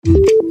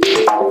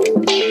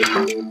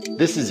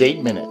This is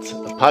 8 Minutes, a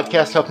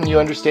podcast helping you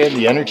understand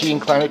the energy and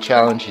climate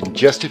challenge in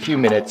just a few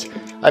minutes.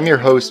 I'm your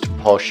host,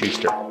 Paul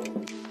Schuster.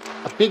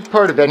 A big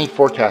part of any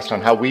forecast on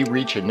how we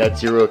reach a net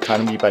zero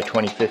economy by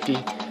 2050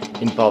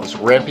 involves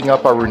ramping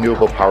up our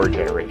renewable power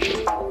generation.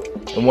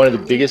 And one of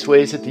the biggest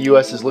ways that the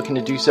U.S. is looking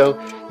to do so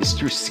is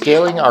through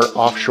scaling our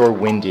offshore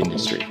wind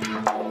industry.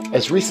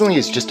 As recently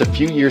as just a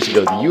few years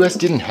ago, the U.S.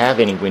 didn't have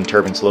any wind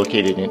turbines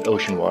located in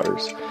ocean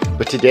waters.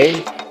 But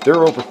today, there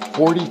are over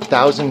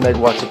 40,000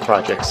 megawatts of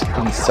projects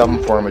in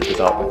some form of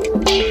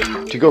development.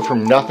 To go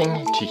from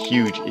nothing to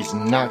huge is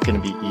not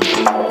going to be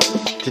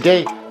easy.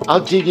 Today,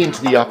 I'll dig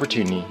into the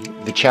opportunity,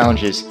 the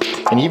challenges,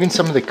 and even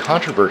some of the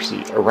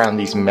controversy around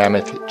these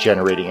mammoth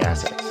generating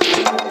assets.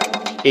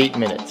 8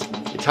 minutes.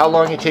 It's how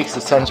long it takes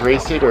the sun's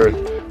race to hit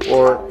Earth,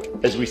 or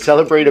as we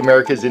celebrate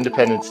America's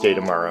Independence Day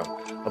tomorrow,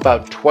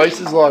 about twice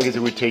as long as it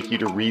would take you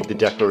to read the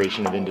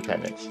Declaration of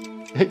Independence.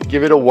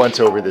 Give it a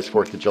once-over this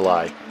 4th of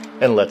July,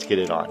 and let's get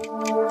it on.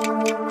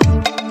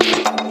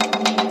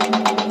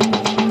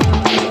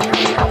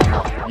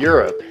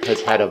 Europe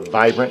has had a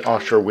vibrant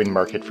offshore wind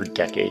market for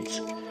decades.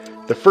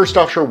 The first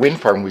offshore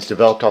wind farm was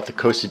developed off the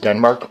coast of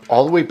Denmark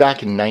all the way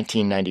back in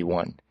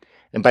 1991.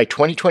 And by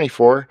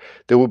 2024,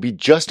 there will be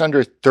just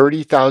under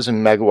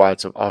 30,000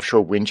 megawatts of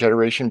offshore wind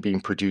generation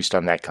being produced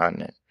on that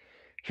continent.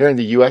 Here in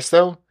the US,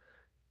 though,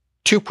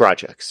 2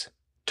 projects,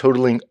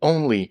 totaling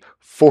only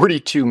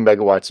 42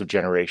 megawatts of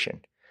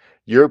generation.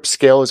 Europe's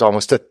scale is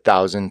almost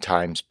 1,000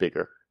 times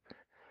bigger.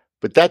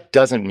 But that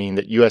doesn't mean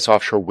that U.S.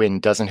 offshore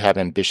wind doesn't have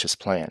ambitious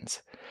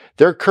plans.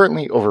 There are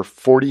currently over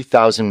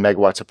 40,000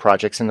 megawatts of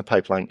projects in the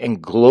pipeline,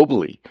 and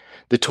globally,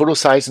 the total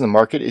size of the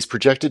market is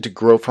projected to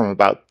grow from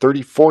about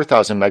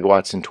 34,000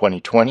 megawatts in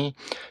 2020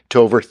 to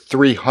over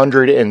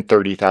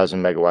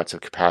 330,000 megawatts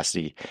of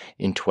capacity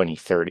in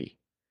 2030.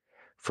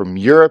 From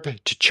Europe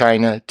to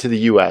China to the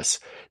U.S.,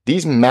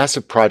 these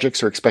massive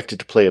projects are expected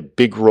to play a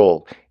big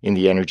role in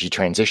the energy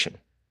transition.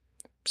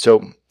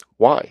 So,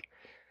 why?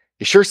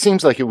 It sure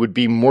seems like it would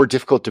be more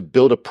difficult to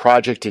build a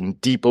project in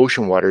deep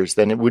ocean waters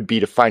than it would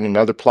be to find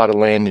another plot of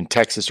land in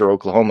Texas or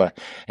Oklahoma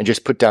and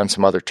just put down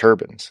some other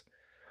turbines.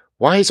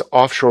 Why is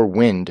offshore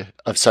wind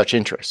of such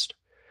interest?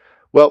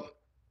 Well,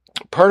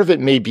 part of it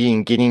may be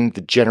in getting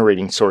the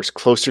generating source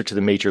closer to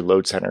the major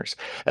load centers.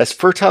 As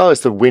fertile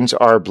as the winds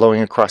are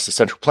blowing across the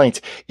Central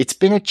Plains, it's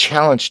been a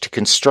challenge to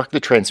construct the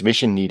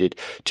transmission needed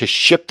to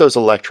ship those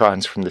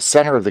electrons from the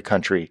center of the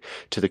country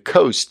to the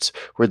coasts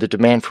where the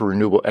demand for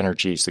renewable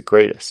energy is the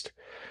greatest.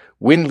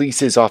 Wind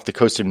leases off the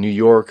coast of New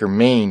York or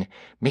Maine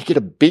make it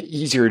a bit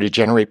easier to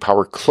generate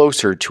power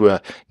closer to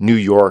a New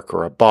York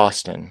or a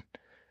Boston.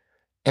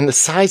 And the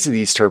size of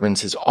these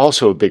turbines is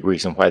also a big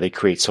reason why they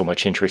create so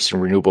much interest in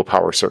renewable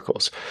power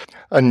circles.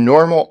 A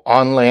normal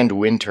on-land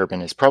wind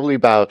turbine is probably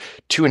about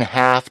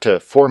 2.5 to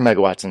 4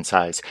 megawatts in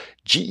size.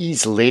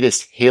 GE's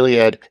latest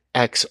Haliade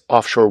X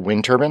offshore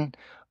wind turbine,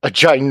 a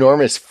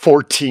ginormous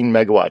 14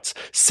 megawatts,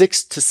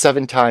 6 to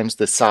 7 times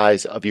the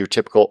size of your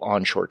typical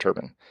onshore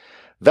turbine.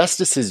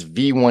 Vestas'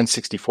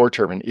 V164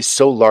 turbine is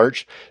so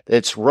large that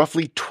it's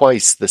roughly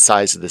twice the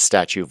size of the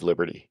Statue of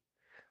Liberty.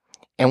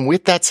 And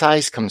with that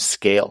size comes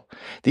scale.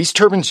 These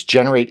turbines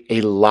generate a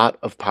lot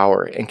of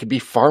power and can be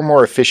far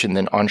more efficient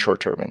than onshore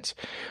turbines,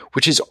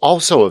 which is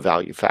also a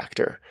value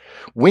factor.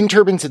 Wind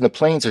turbines in the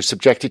plains are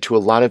subjected to a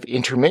lot of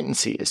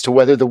intermittency as to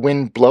whether the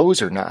wind blows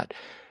or not.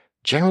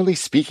 Generally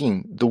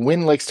speaking, the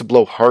wind likes to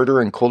blow harder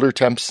and colder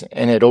temps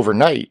and at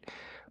overnight.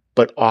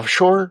 But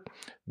offshore,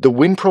 the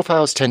wind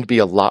profiles tend to be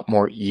a lot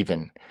more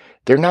even.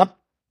 They're not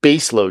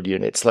baseload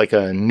units like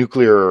a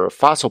nuclear or a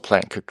fossil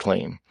plant could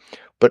claim.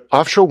 But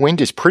offshore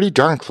wind is pretty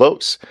darn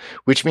close,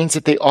 which means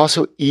that they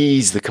also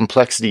ease the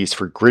complexities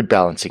for grid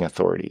balancing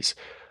authorities.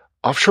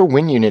 Offshore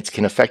wind units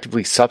can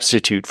effectively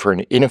substitute for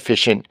an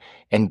inefficient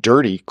and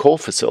dirty coal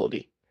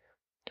facility.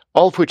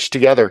 All of which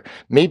together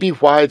may be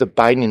why the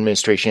Biden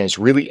administration has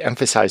really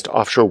emphasized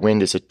offshore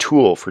wind as a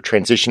tool for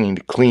transitioning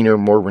to cleaner,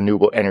 more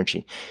renewable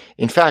energy.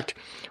 In fact,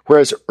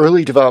 whereas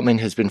early development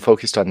has been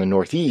focused on the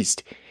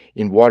Northeast,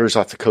 in waters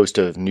off the coast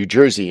of New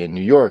Jersey and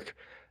New York,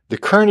 the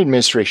current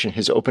administration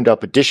has opened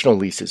up additional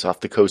leases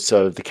off the coasts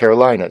of the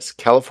Carolinas,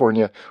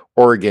 California,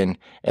 Oregon,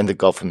 and the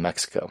Gulf of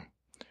Mexico.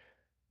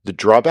 The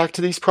drawback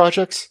to these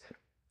projects?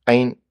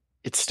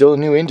 It's still a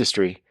new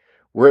industry.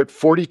 We're at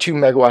 42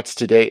 megawatts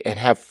today and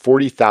have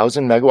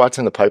 40,000 megawatts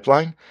in the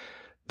pipeline.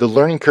 The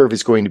learning curve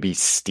is going to be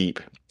steep,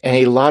 and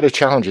a lot of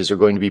challenges are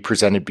going to be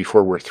presented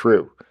before we're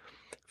through.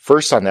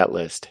 First on that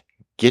list,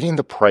 getting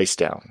the price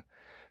down.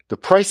 The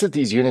price that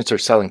these units are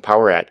selling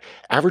power at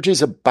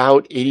averages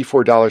about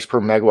 $84 per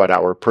megawatt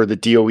hour per the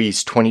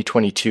DOE's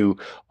 2022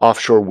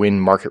 offshore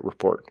wind market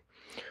report,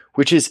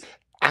 which is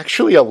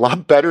actually a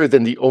lot better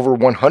than the over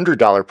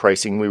 $100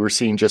 pricing we were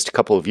seeing just a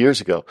couple of years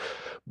ago,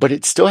 but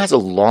it still has a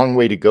long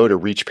way to go to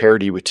reach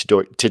parity with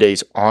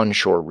today's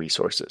onshore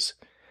resources.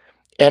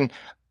 And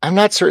I'm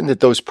not certain that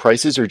those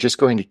prices are just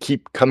going to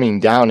keep coming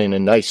down in a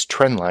nice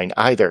trend line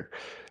either.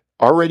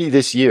 Already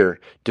this year,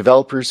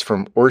 developers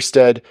from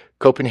Ørsted,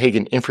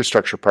 Copenhagen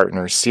Infrastructure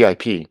Partners,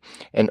 CIP,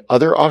 and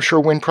other offshore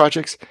wind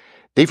projects,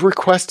 They've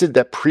requested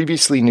that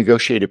previously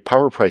negotiated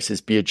power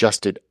prices be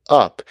adjusted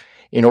up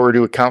in order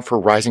to account for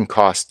rising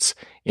costs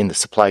in the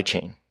supply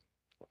chain.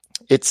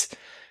 It's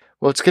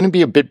going to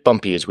be a bit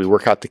bumpy as we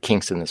work out the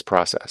kinks in this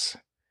process.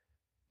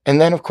 And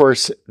then, of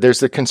course, there's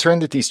the concern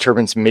that these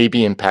turbines may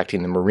be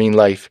impacting the marine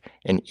life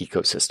and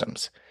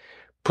ecosystems.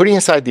 Putting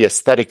aside the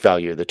aesthetic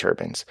value of the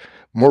turbines,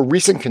 more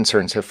recent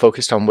concerns have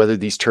focused on whether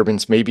these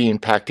turbines may be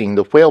impacting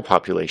the whale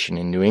population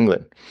in New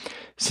England.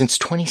 Since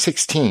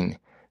 2016,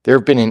 there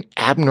have been an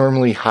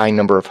abnormally high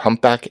number of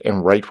humpback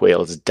and right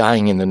whales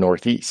dying in the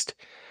Northeast.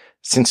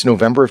 Since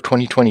November of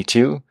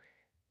 2022,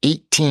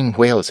 18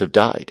 whales have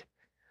died.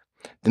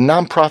 The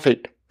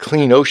nonprofit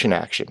Clean Ocean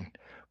Action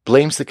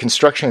blames the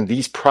construction of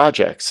these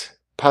projects,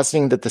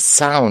 positing that the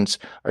sounds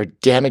are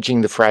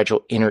damaging the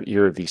fragile inner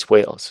ear of these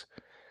whales.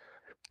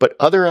 But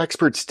other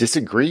experts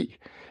disagree.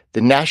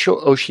 The National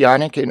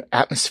Oceanic and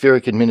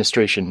Atmospheric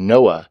Administration,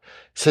 NOAA,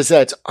 says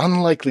that it's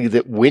unlikely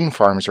that wind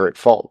farms are at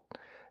fault.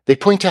 They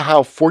point to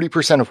how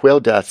 40% of whale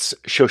deaths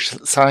show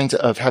signs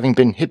of having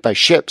been hit by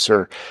ships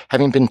or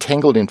having been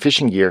tangled in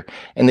fishing gear,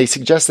 and they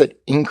suggest that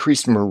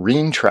increased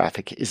marine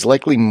traffic is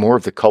likely more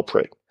of the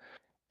culprit.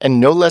 And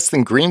no less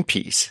than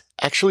Greenpeace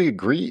actually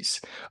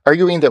agrees,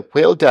 arguing that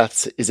whale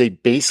deaths is a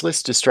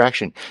baseless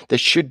distraction that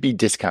should be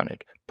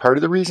discounted. Part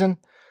of the reason?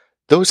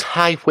 Those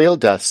high whale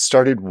deaths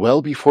started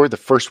well before the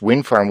first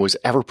wind farm was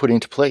ever put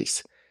into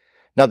place.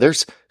 Now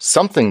there's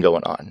something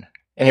going on,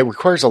 and it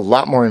requires a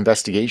lot more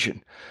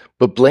investigation,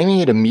 but blaming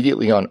it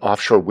immediately on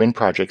offshore wind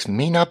projects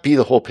may not be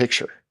the whole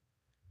picture.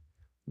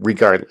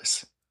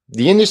 Regardless,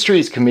 the industry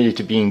is committed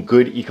to being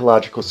good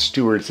ecological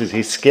stewards as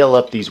they scale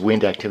up these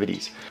wind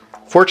activities.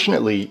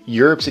 Fortunately,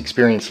 Europe's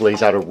experience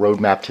lays out a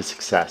roadmap to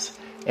success,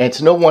 and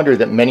it's no wonder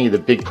that many of the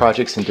big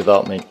projects in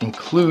development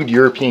include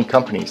European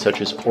companies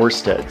such as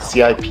Ørsted,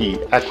 CIP,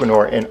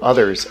 Equinor, and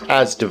others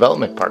as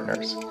development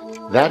partners.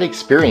 That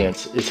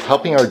experience is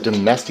helping our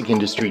domestic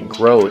industry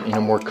grow in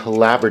a more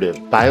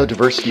collaborative,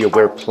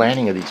 biodiversity-aware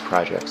planning of these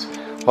projects,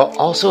 while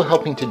also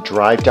helping to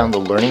drive down the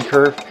learning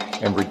curve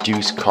and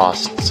reduce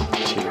costs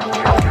too.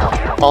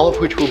 All of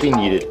which will be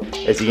needed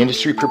as the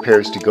industry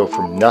prepares to go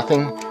from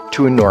nothing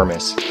to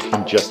enormous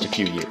in just a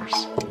few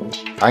years.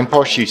 I'm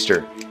Paul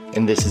Schuster,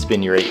 and this has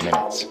been your 8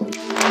 Minutes.